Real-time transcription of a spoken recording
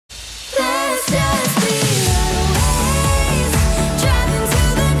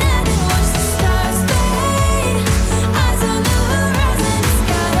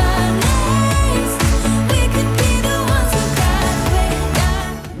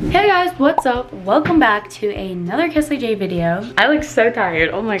Hey guys, what's up? Welcome back to another Kesley Jade video. I look so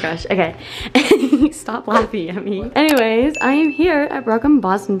tired. Oh my gosh. Okay. Stop laughing at me. Anyways, I am here at Brock and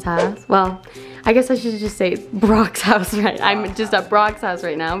Boston's house. Well, I guess I should just say Brock's house, right? I'm just at Brock's house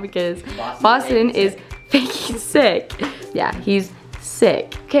right now because Boston is faking sick. Yeah, he's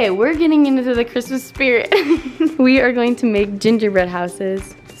sick. Okay, we're getting into the Christmas spirit. We are going to make gingerbread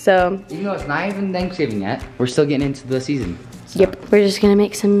houses. So, even though it's not even Thanksgiving yet, we're still getting into the season. So. Yep, we're just gonna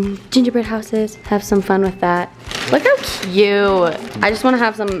make some gingerbread houses, have some fun with that. Look how cute. I just wanna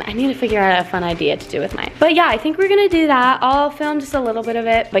have some, I need to figure out a fun idea to do with mine. But yeah, I think we're gonna do that. I'll film just a little bit of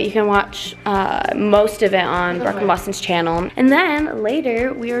it, but you can watch most of it on Brock and Boston's channel. And then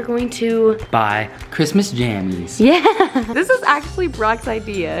later, we are going to buy Christmas jammies. Yeah, this is actually Brock's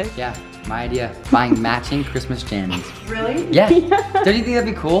idea. Yeah, my idea, buying matching Christmas jammies. Really? Yeah, don't you think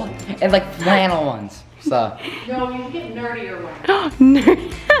that'd be cool? And like flannel ones. So. No, you get nerdier ones.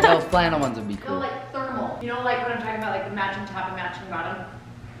 Nerd. No, flannel ones would be cool. No, like thermal. You know, like what I'm talking about, like the matching top and matching bottom.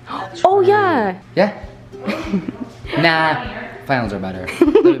 Oh yeah. Yeah. Nah, flannels are better.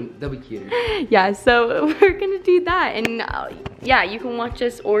 They'll be cuter. Yeah, so we're gonna do that, and yeah, you can watch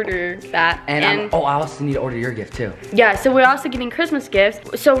us order that. And oh, I also need to order your gift too. Yeah, so we're also getting Christmas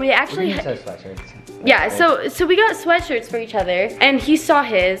gifts. So we actually yeah, so we got sweatshirts for each other, and he saw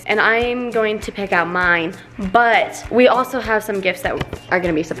his, and I'm going to pick out mine. But we also have some gifts that are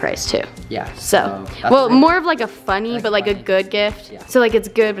gonna be surprise too. Yeah. So well, more of like a funny, but like a good gift. Yeah. So like it's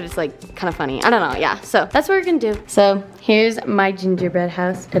good, but it's like kind of funny. I don't know. Yeah. So that's what we're gonna do. So here's my gingerbread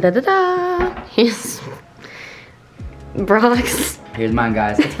house. Da da da da. Here's Brock's. Here's mine,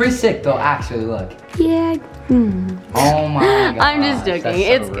 guys. It's pretty sick though. Actually, look. Yeah. Oh my god. I'm just joking. So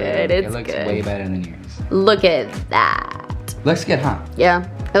it's good. It's it looks good. way better than yours. Look at that. Looks good, huh? Yeah.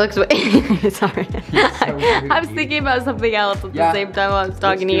 It looks way. Sorry. So I was thinking about something else at the same time while I was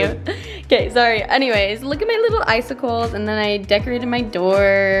talking to you. Okay, sorry. Anyways, look at my little icicles, and then I decorated my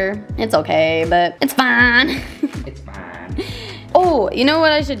door. It's okay, but it's fine. It's fine. Oh, you know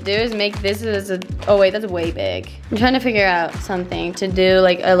what I should do is make this as a, oh wait, that's way big. I'm trying to figure out something to do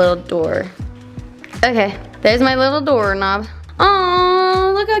like a little door. Okay, there's my little doorknob.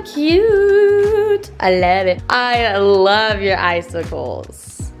 Oh, look how cute. I love it. I love your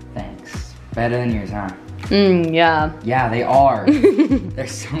icicles. Thanks. Better than yours, huh? Yeah. Yeah, they are. They're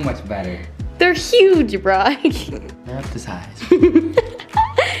so much better. They're huge, Brock. They're up to size.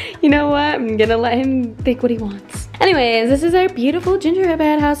 You know what? I'm gonna let him think what he wants. Anyways, this is our beautiful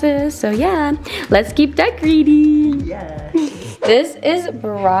gingerbread houses. So yeah, let's keep decorating. Yeah. This is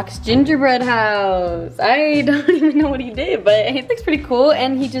Brock's gingerbread house. I don't even know what he did, but it looks pretty cool.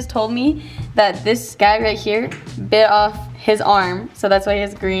 And he just told me that this guy right here bit off his arm, so that's why he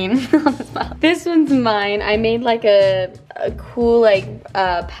has green on his mouth. This one's mine. I made like a cool like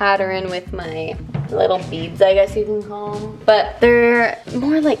pattern with my little beads, I guess you can call them. But they're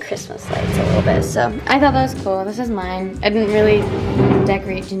more like Christmas lights a little bit, so I thought that was cool. This is mine. I didn't really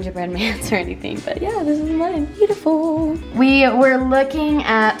decorate gingerbread mans or anything, but yeah, this is mine. Beautiful. We were looking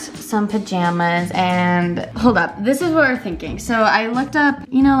at some pajamas, and hold up, this is what we're thinking. So I looked up,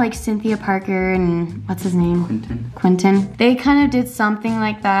 you know, like Cynthia Parker and what's his name? Quentin. They kind of did something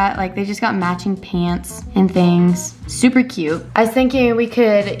like that. Like they just got matching pants and things. Super cute. I was thinking we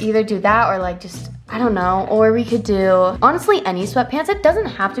could either do that or like just, I don't know, or we could do, honestly, any sweatpants. It doesn't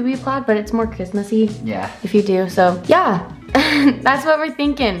have to be plaid, but it's more Christmassy. Yeah. If you do, so yeah. That's what we're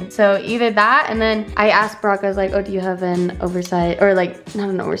thinking. So either that, and then I asked Brock, I was like, oh, do you have an oversized, or like, not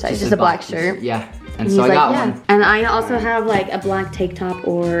an oversized, just a black shirt. Yeah, and so I got one. And I also have like a black tank top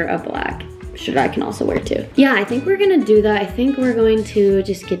or a black shirt I can also wear too. Yeah, I think we're gonna do that. I think we're going to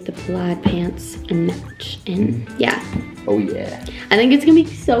just get the plaid pants and match, and yeah. Oh yeah. I think it's gonna be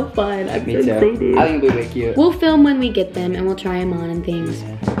so fun. I'm so excited. I think it'll be way cute. We'll film when we get them, and we'll try them on and things,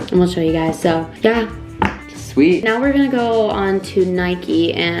 and we'll show you guys. So yeah. Sweet. Now we're gonna go on to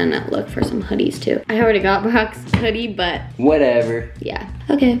Nike and look for some hoodies too. I already got Brock's hoodie, but whatever. Yeah.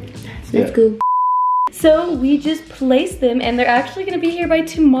 Okay. Let's go. So we just placed them, and they're actually gonna be here by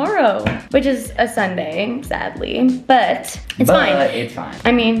tomorrow, which is a Sunday, sadly, but it's fine. It's fine.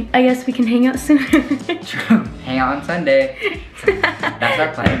 I mean, I guess we can hang out sooner. True. Hang out on Sunday. That's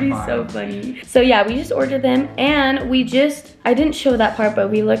our plan. That'd be so funny. So yeah, we just ordered them, and we just, I didn't show that part,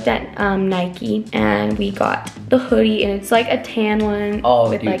 but we looked at Nike, and we got the hoodie, and it's like a tan one. Oh,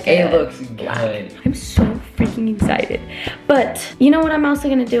 with dude, like it looks good. I'm so freaking excited. But you know what I'm also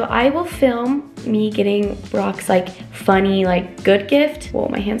gonna do? I will film me getting Brock's like funny, like good gift. Well,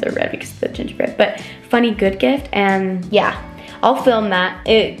 my hands are red because of the gingerbread, but funny good gift, and yeah. I'll film that,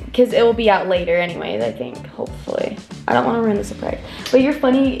 because it will be out later anyways, I think, hopefully. I don't want to ruin the surprise. But your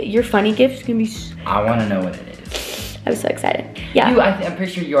funny gift is gonna be. I want to know what it is. I'm so excited. Yeah. I'm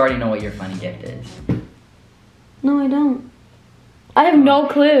pretty sure you already know what your funny gift is. No, I don't. I have no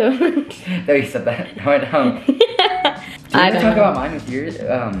clue. No, you said that. No, I don't. Do you want to talk about mine with yours?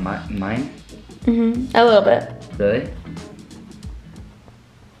 Mine? A little bit. Really?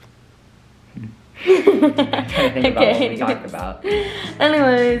 I'm trying to think about what we talked about.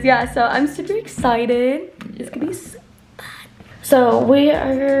 Anyways, yeah, so I'm super excited. It's gonna be so fun. So we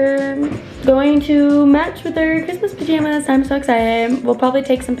are going to match with our Christmas pajamas. I'm so excited. We'll probably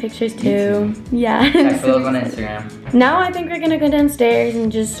take some pictures too. Yeah. Check for those on Instagram. Now I think we're gonna go downstairs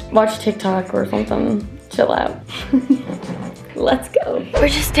and just watch TikTok or something. Chill out. Let's go. We're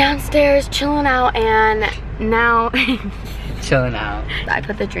just downstairs chilling out, and now Chilling out. I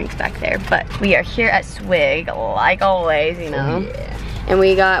put the drinks back there, but we are here at Swig, like always, you know. Yeah. And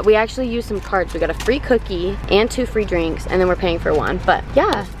we actually used some cards. We got a free cookie and 2 free drinks, and then we're paying for 1. But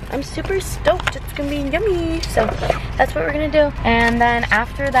yeah, I'm super stoked. It's gonna be yummy. So that's what we're gonna do. And then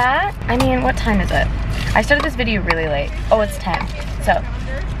after that, I mean, what time is it? I started this video really late. Oh, it's 10. So,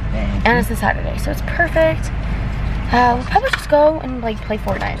 and it's a Saturday, so it's perfect. We'll probably just go and like play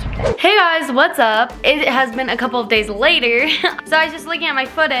Fortnite or something. Hey guys, what's up? It has been a couple of days later. So I was just looking at my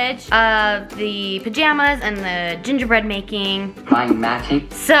footage of the pajamas and the gingerbread making. Mine matching.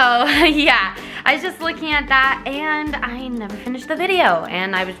 So yeah, I was just looking at that and I never finished the video.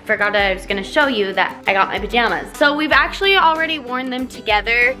 And I forgot I was gonna show you that I got my pajamas. So we've actually already worn them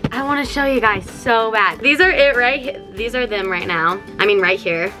together. I wanna show you guys so bad. These are it these are them right now. I mean right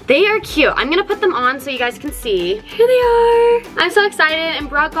here. They are cute. I'm gonna put them on so you guys can see. Here they are. I'm so excited, and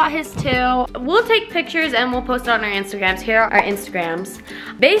Brock got his too. We'll take pictures and we'll post it on our Instagrams. Here are our Instagrams.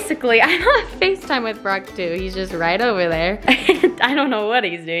 Basically, I'm on FaceTime with Brock too. He's just right over there. I don't know what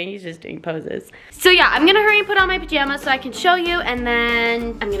he's doing. He's just doing poses. So yeah, I'm gonna hurry and put on my pajamas so I can show you, and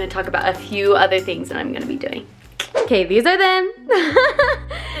then I'm gonna talk about a few other things that I'm gonna be doing. Okay, these are them.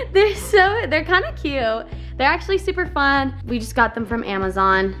 They're kind of cute. They're actually super fun. We just got them from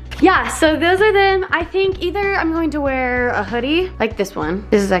Amazon. Yeah, so those are them. I think either I'm going to wear a hoodie, like this one.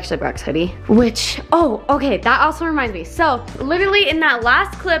 This is actually Brock's hoodie, which, oh, okay, that also reminds me. So literally in that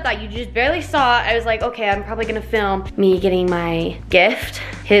last clip that you just barely saw, I was like, okay, I'm probably gonna film me getting my gift,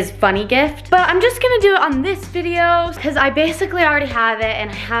 his funny gift. But I'm just gonna do it on this video because I basically already have it, and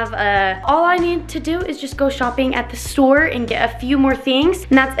I have all I need to do is just go shopping at the store and get a few more things,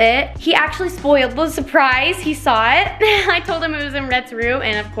 and that's it. He actually spoiled the surprise. He saw it. I told him it was in Rhett's room,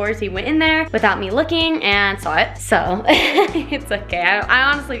 and of course he went in there without me looking and saw it. So it's okay.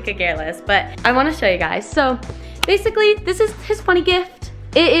 I honestly could care less, but I want to show you guys. So basically, this is his funny gift.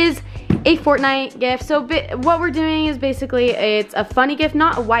 It is a Fortnite gift. So what we're doing is basically it's a funny gift,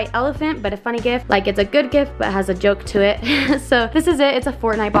 not a white elephant, but a funny gift. Like it's a good gift, but has a joke to it. So this is it. It's a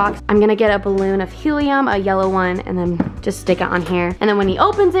Fortnite box. I'm gonna get a balloon of helium, a yellow one, and then just stick it on here. And then when he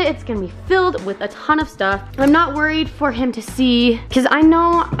opens it, it's gonna be filled with a ton of stuff. I'm not worried for him to see, because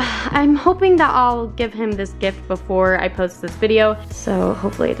I'm hoping that I'll give him this gift before I post this video. So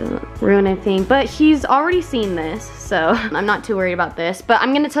hopefully it doesn't ruin anything. But he's already seen this, so I'm not too worried about this. But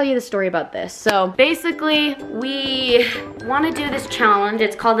I'm gonna tell you the story about this. So basically, we want to do this challenge.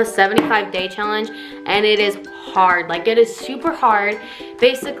 It's called the 75-day challenge, and it is hard. Like, it is super hard.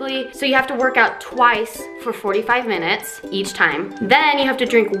 Basically, so you have to work out twice for 45 minutes each time. Then you have to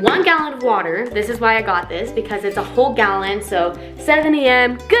drink 1 gallon of water. This is why I got this, because it's a whole gallon. So 7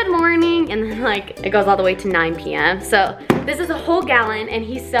 a.m., good morning, and then like it goes all the way to 9 p.m. So this is a whole gallon, and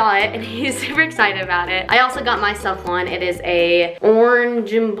he saw it and he's super excited about it. I also got myself one. It is a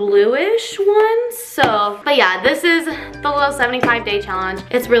orange and bluish one. So, but yeah, this is the little 75-day challenge.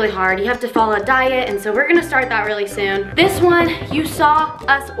 It's really hard. You have to follow a diet, and so we're gonna start that really soon. This one you saw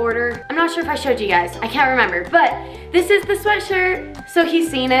us order. I'm not sure if I showed you guys. I can't remember, but this is the sweatshirt. So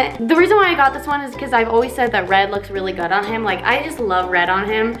he's seen it. The reason why I got this one is because I've always said that red looks really good on him. Like, I just love red on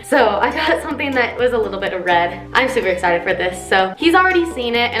him. So I got something that was a little bit of red. I'm super excited for this. So he's already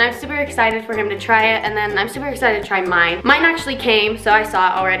seen it, and I'm super excited for him to try it, and then I'm super excited to try mine. Mine actually came, so I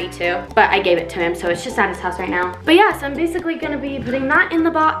saw it already too, but I gave it to him, so it's just at his house right now. But yeah, so I'm basically gonna be putting that in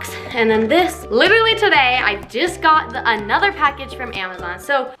the box, and then this, literally today, I just got another package from Amazon.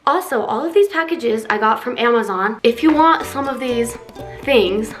 So also, all of these packages I got from Amazon. If you want some of these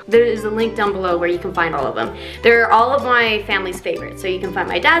things, there is a link down below where you can find all of them. They're all of my family's favorites. So you can find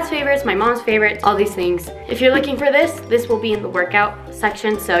my dad's favorites, my mom's favorites, all these things. If you're looking for this will be in the workout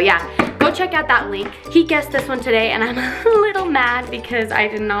section. So yeah, go check out that link. He guessed this one today and I'm a little mad because I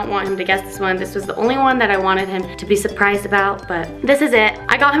did not want him to guess this one. This was the only one that I wanted him to be surprised about, but this is it.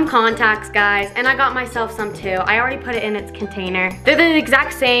 I got him contacts, guys, and I got myself some too. I already put it in its container. They're the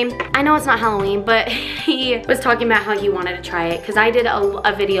exact same. I know it's not Halloween, but he was talking about how he wanted to try it because I did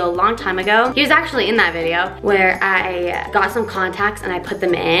a video a long time ago. He was actually in that video where I got some contacts and I put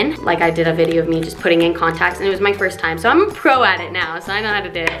them in. Like, I did a video of me just putting in contacts, and it was my first time, so I'm a pro at it now, so I know how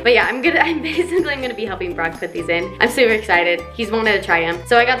to do it. But yeah, I'm basically gonna be helping Brock put these in. I'm super excited. He's wanted to try them,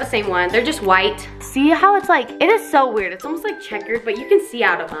 so I got the same one. They're just white. See how it's like, it is so weird. It's almost like checkered, but you can see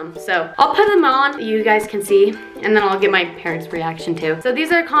out of them. So I'll put them on, you guys can see, and then I'll get my parents' reaction too. So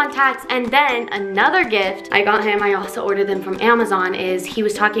these are contacts, and then another gift I got him, I also ordered them from Amazon, is he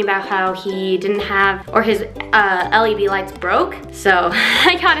was talking about how he didn't have, or his LED lights broke. So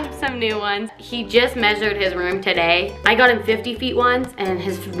I got him some new ones. He just measured his room today. I got him 50 feet ones and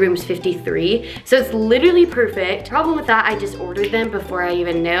his room's 53. So it's literally perfect. Problem with that, I just ordered them before I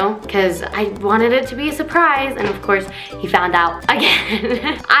even knew because I wanted it to be a surprise, and of course he found out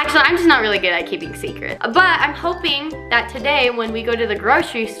again. Actually, I'm just not really good at keeping secrets. But I'm hoping that today when we go to the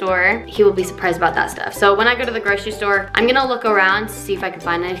grocery store, he will be surprised about that stuff. So when I go to the grocery store, I'm gonna look around to see if I can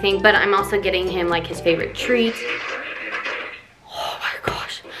find anything, but I'm also getting him like his favorite treat. Oh my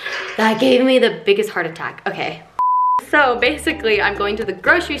gosh, that gave me the biggest heart attack. Okay. So basically, I'm going to the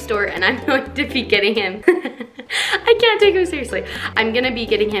grocery store and I'm going to be getting him, I can't take him seriously. I'm gonna be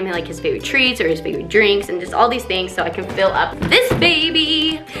getting him like his favorite treats or his favorite drinks and just all these things so I can fill up this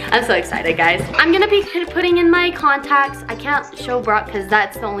baby. I'm so excited, guys. I'm gonna be putting in my contacts. I can't show Brock because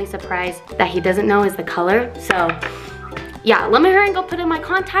that's the only surprise that he doesn't know is the color. So yeah, let me hurry and go put in my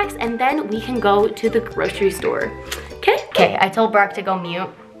contacts and then we can go to the grocery store. Okay, I told Brock to go mute.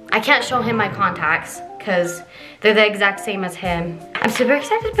 I can't show him my contacts because they're the exact same as him. I'm super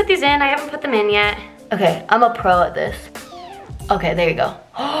excited to put these in. I haven't put them in yet. Okay, I'm a pro at this. Okay, there you go.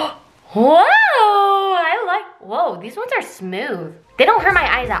 Whoa, I like, whoa, these ones are smooth. They don't hurt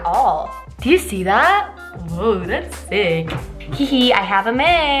my eyes at all. Do you see that? Whoa, that's sick. Hee, I have them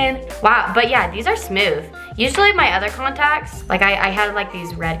in. Wow, but yeah, these are smooth. Usually my other contacts, like I had like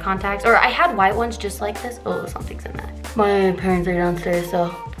these red contacts, or I had white ones just like this. Oh, something's in that. My parents are downstairs,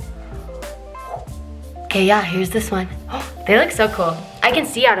 so. Okay, yeah, here's this one. They look so cool. I can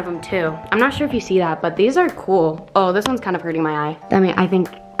see out of them too. I'm not sure if you see that, but these are cool. Oh, this one's kind of hurting my eye. I mean, I think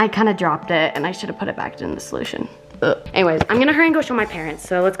I kind of dropped it and I should have put it back in the solution. Ugh. Anyways, I'm gonna hurry and go show my parents,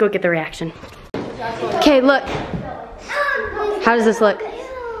 so let's go get the reaction. Okay, look. How does this look?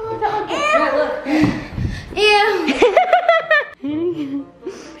 Ew.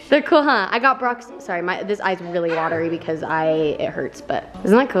 They're cool, huh? I got Brock's, sorry, this eye's really watery because it hurts, but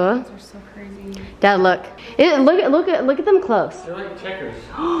isn't that cool? Those are so crazy. Dad, look. Look at them close. They're like checkers.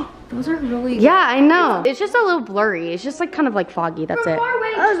 Those are really Yeah, I know. It's just a little blurry. It's just like kind of like foggy, that's it. far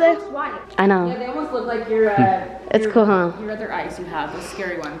away, just white. I know. Yeah, they almost look like your It's cool, huh? your other eyes you have, those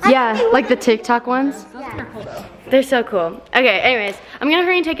scary ones. Yeah, like the TikTok ones. Those are cool though. They're so cool. Okay, anyways, I'm gonna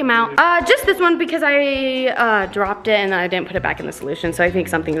hurry and take them out. Just this one because I dropped it and I didn't put it back in the solution, so I think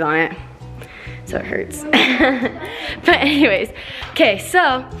something's on it. So it hurts. But anyways, okay,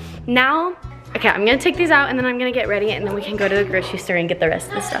 so now, okay, I'm gonna take these out and then I'm gonna get ready and then we can go to the grocery store and get the rest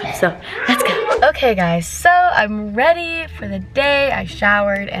of the stuff. So let's go. Okay guys, so I'm ready for the day. I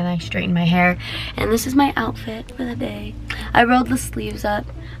showered and I straightened my hair. And this is my outfit for the day. I rolled the sleeves up.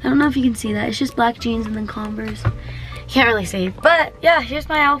 I don't know if you can see that. It's just black jeans and then Converse. Can't really see, but yeah, here's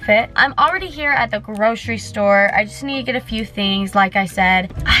my outfit. I'm already here at the grocery store. I just need to get a few things, like I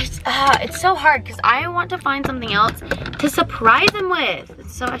said. It's so hard because I want to find something else to surprise him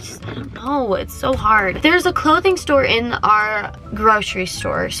with. So I don't know, it's so hard. There's a clothing store in our grocery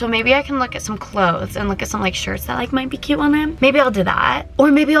store, so maybe I can look at some clothes and look at some like shirts that like might be cute on him. Maybe I'll do that.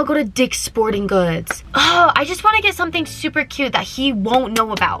 Or maybe I'll go to Dick's Sporting Goods. Oh, I just want to get something super cute that he won't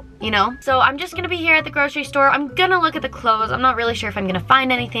know about, you know? So I'm just gonna be here at the grocery store. I'm gonna look at the clothes. I'm not really sure if I'm gonna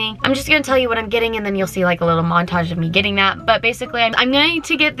find anything. I'm just gonna tell you what I'm getting and then you'll see like a little montage of me getting that. But basically I'm going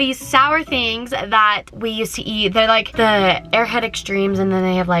to get these sour things that we used to eat. They're like the Airhead Extremes and then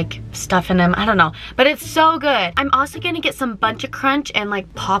they have like stuff in them. I don't know, but it's so good. I'm also gonna get some Bunch of Crunch and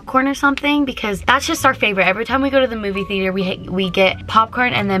like popcorn or something because that's just our favorite. Every time we go to the movie theater, we get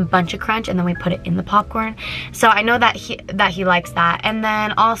popcorn and then Bunch of Crunch and then we put it in the popcorn. So I know that he likes that. And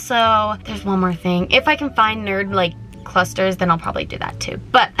then also there's one more thing. If I can find nerd like clusters, then I'll probably do that too.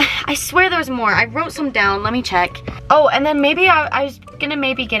 But I swear there's more. I wrote some down. Let me check. Oh, and then maybe I was gonna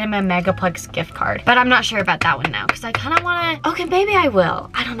maybe get him a Megaplex gift card, but I'm not sure about that one now because I kind of want to. Okay, maybe I will.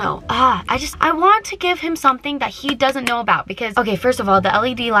 I don't know. I want to give him something that he doesn't know about because, okay, first of all, the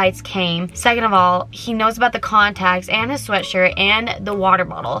LED lights came. Second of all, he knows about the contacts and his sweatshirt and the water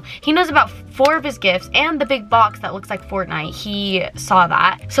bottle. He knows about 4 of his gifts and the big box that looks like Fortnite. He saw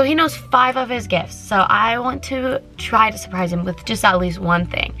that. So he knows 5 of his gifts. So I want to try to surprise him with just at least one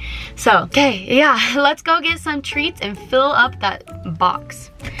thing. So, okay, yeah, let's go get some treats and fill up that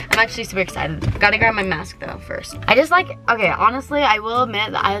box. I'm actually super excited. Gotta grab my mask though first. I just like, okay, honestly, I will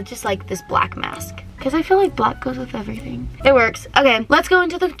admit that I just like this black mask because I feel like black goes with everything. It works. Okay, let's go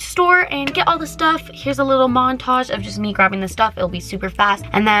into the store and get all the stuff. Here's a little montage of just me grabbing the stuff. It'll be super fast.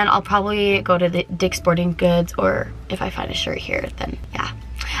 And then I'll probably go to the Dick's Sporting Goods, or if I find a shirt here, then yeah.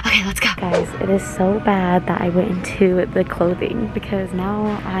 Okay, let's go. Guys, it is so bad that I went into the clothing because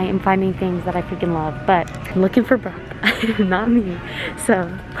now I am finding things that I freaking love, but I'm looking for Brock, not me. So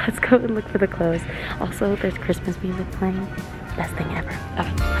let's go and look for the clothes. Also, there's Christmas music playing. Best thing ever.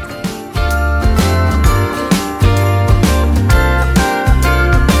 Okay, let's go.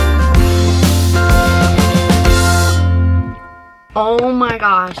 Oh my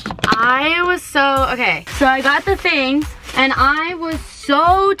gosh, I was so, okay, so I got the things and I was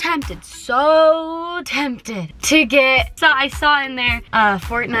so tempted to get, so I saw in there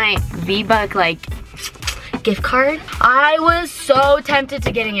Fortnite V-Buck like gift card. I was so tempted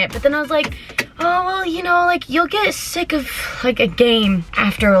to getting it, but then I was like, oh, well, you know, like, you'll get sick of, like, a game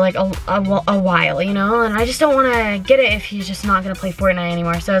after, like, a while, you know? And I just don't want to get it if he's just not going to play Fortnite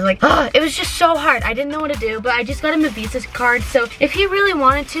anymore. So I was like, oh, it was just so hard. I didn't know what to do, but I just got him a Visa card. So if he really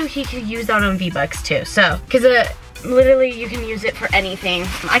wanted to, he could use that on V-Bucks, too. So, because literally, you can use it for anything.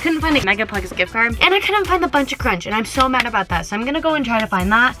 I couldn't find a Megaplex gift card, and I couldn't find the Bunch of Crunch, and I'm so mad about that. So I'm gonna go and try to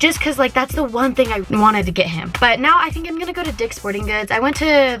find that, just because, like, that's the one thing I wanted to get him. But now I think I'm gonna go to Dick's Sporting Goods. I went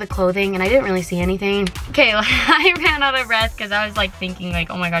to the clothing, and I didn't really see anything. Okay, well, I ran out of breath because I was, like, thinking, like,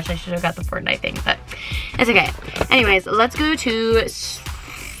 oh my gosh, I should have got the Fortnite thing, but it's okay. Anyways, let's go to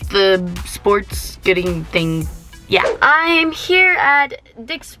the sports getting thing. Yeah, I'm here at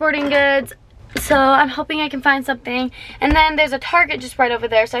Dick's Sporting Goods. So I'm hoping I can find something. And then there's a Target just right over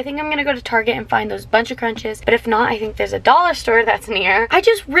there. So I think I'm gonna go to Target and find those Bunch of Crunches. But if not, I think there's a dollar store that's near. I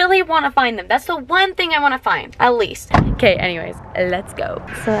just really want to find them. That's the one thing I want to find, at least. Okay, anyways, let's go.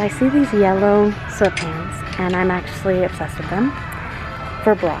 So I see these yellow sweatpants and I'm actually obsessed with them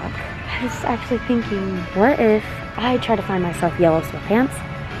for Brock. I was actually thinking, what if I try to find myself yellow sweatpants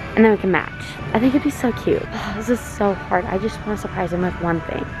and then we can match? I think it'd be so cute. Oh, this is so hard. I just want to surprise him with one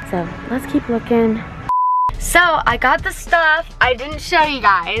thing. So let's keep looking. So I got the stuff. I didn't show you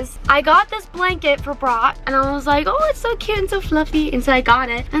guys. I got this blanket for Brock and I was like, oh, it's so cute and so fluffy. And so I got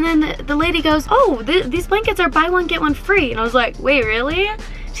it. And then the lady goes, oh, these blankets are buy one, get one free. And I was like, wait, really?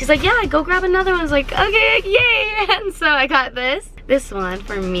 She's like, yeah, go grab another one. I was like, okay, yay. And so I got this one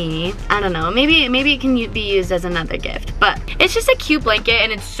for me. I don't know, maybe it can be used as another gift, but it's just a cute blanket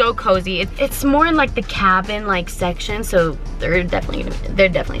and it's so cozy. It's more in like the cabin like section, so they're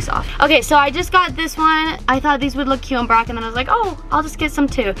definitely soft. Okay, so I just got this one. I thought these would look cute on Brock, and then I was like, oh, I'll just get some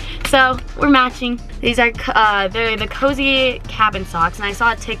too. So we're matching. These are they're the cozy cabin socks, and I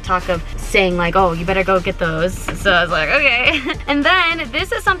saw a TikTok of saying like, oh, you better go get those. So I was like, okay. And then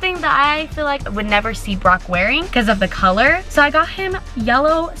this is something that I feel like I would never see Brock wearing because of the color. So I got him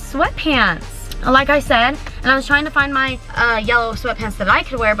yellow sweatpants, like I said, and I was trying to find my yellow sweatpants that I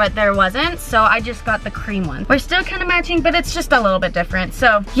could wear, but there wasn't, so I just got the cream one. We're still kind of matching, but it's just a little bit different.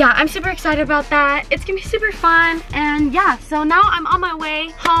 So yeah, I'm super excited about that. It's gonna be super fun, and yeah, so now I'm on my way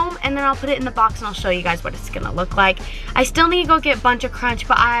home, and then I'll put it in the box and I'll show you guys what it's gonna look like. I still need to go get Bunch of Crunch,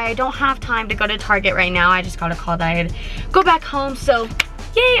 but I don't have time to go to Target right now. I just got a call that I had to go back home, so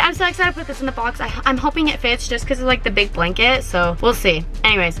yay, I'm so excited to put this in the box. I'm hoping it fits just because of like the big blanket, so we'll see.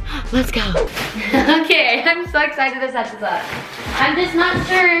 Anyways, let's go. Okay, I'm so excited to set this up. I'm just not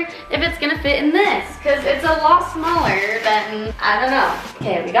sure if it's gonna fit in this because it's a lot smaller than, I don't know.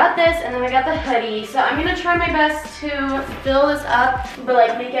 Okay, we got this and then we got the hoodie. So I'm gonna try my best to fill this up, but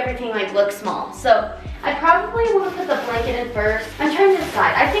like make everything like look small. So I probably want to put the blanket in first. I'm trying to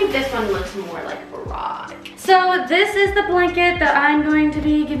decide. I think this one looks more like Brock. So this is the blanket that I'm going to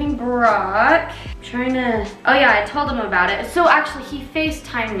be giving Brock. Trying to, oh yeah, I told him about it. So actually he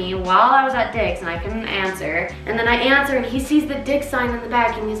FaceTimed me while I was at Dick's and I couldn't answer. And then I answered and he sees the Dick's sign in the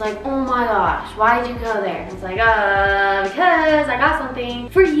back and he's like, oh my gosh, why did you go there? I was like, because I got something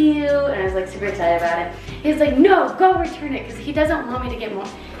for you. And I was like super excited about it. He's like, no, go return it, because he doesn't want me to get more.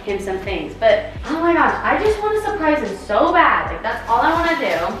 him some things. But oh my gosh, I just want to surprise him so bad. Like that's all I want to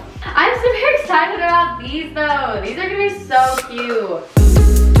do. I'm super excited about these though. These are gonna be so cute.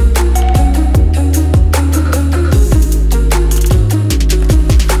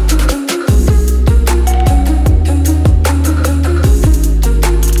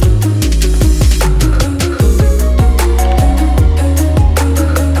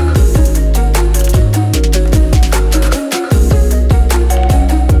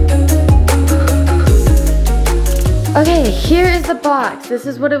 Okay, here is the box. This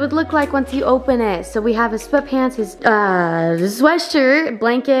is what it would look like once you open it. So we have his sweatpants, his sweatshirt,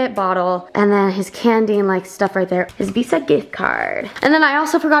 blanket, bottle, and then his candy and like stuff right there. His Visa gift card. And then I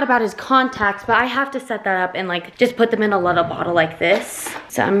also forgot about his contacts, but I have to set that up and like just put them in a little bottle like this.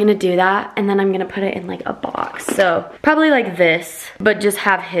 So I'm gonna do that, and then I'm gonna put it in like a box. So probably like this, but just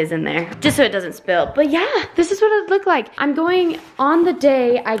have his in there, just so it doesn't spill. But yeah, this is what it would look like. I'm going on the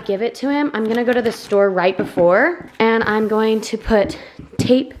day I give it to him. I'm gonna go to the store right before, and I'm going to put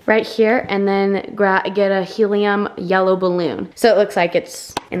tape right here and then get a helium yellow balloon. So it looks like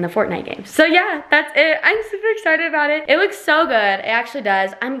it's in the Fortnite game. So yeah, that's it. I'm super excited about it. It looks so good. It actually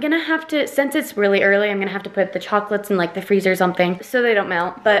does. I'm gonna have to, since it's really early, I'm gonna have to put the chocolates in like the freezer or something so they don't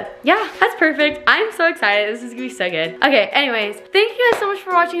melt. But yeah, that's perfect. I'm so excited. This is gonna be so good. Okay, anyways, thank you guys so much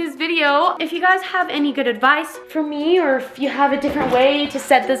for watching this video. If you guys have any good advice for me, or if you have a different way to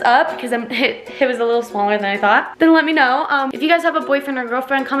set this up, because it was a little smaller than I thought, then let me know. If you guys have a boyfriend or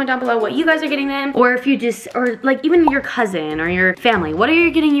girlfriend, comment down below what you guys are getting them, or if you just, or like even your cousin or your family, what are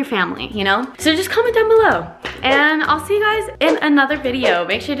you getting your family, you know? So just comment down below, and I'll see you guys in another video.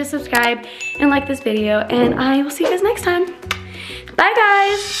 Make sure to subscribe and like this video, and I will see you guys next time. Bye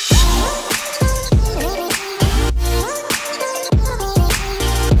guys.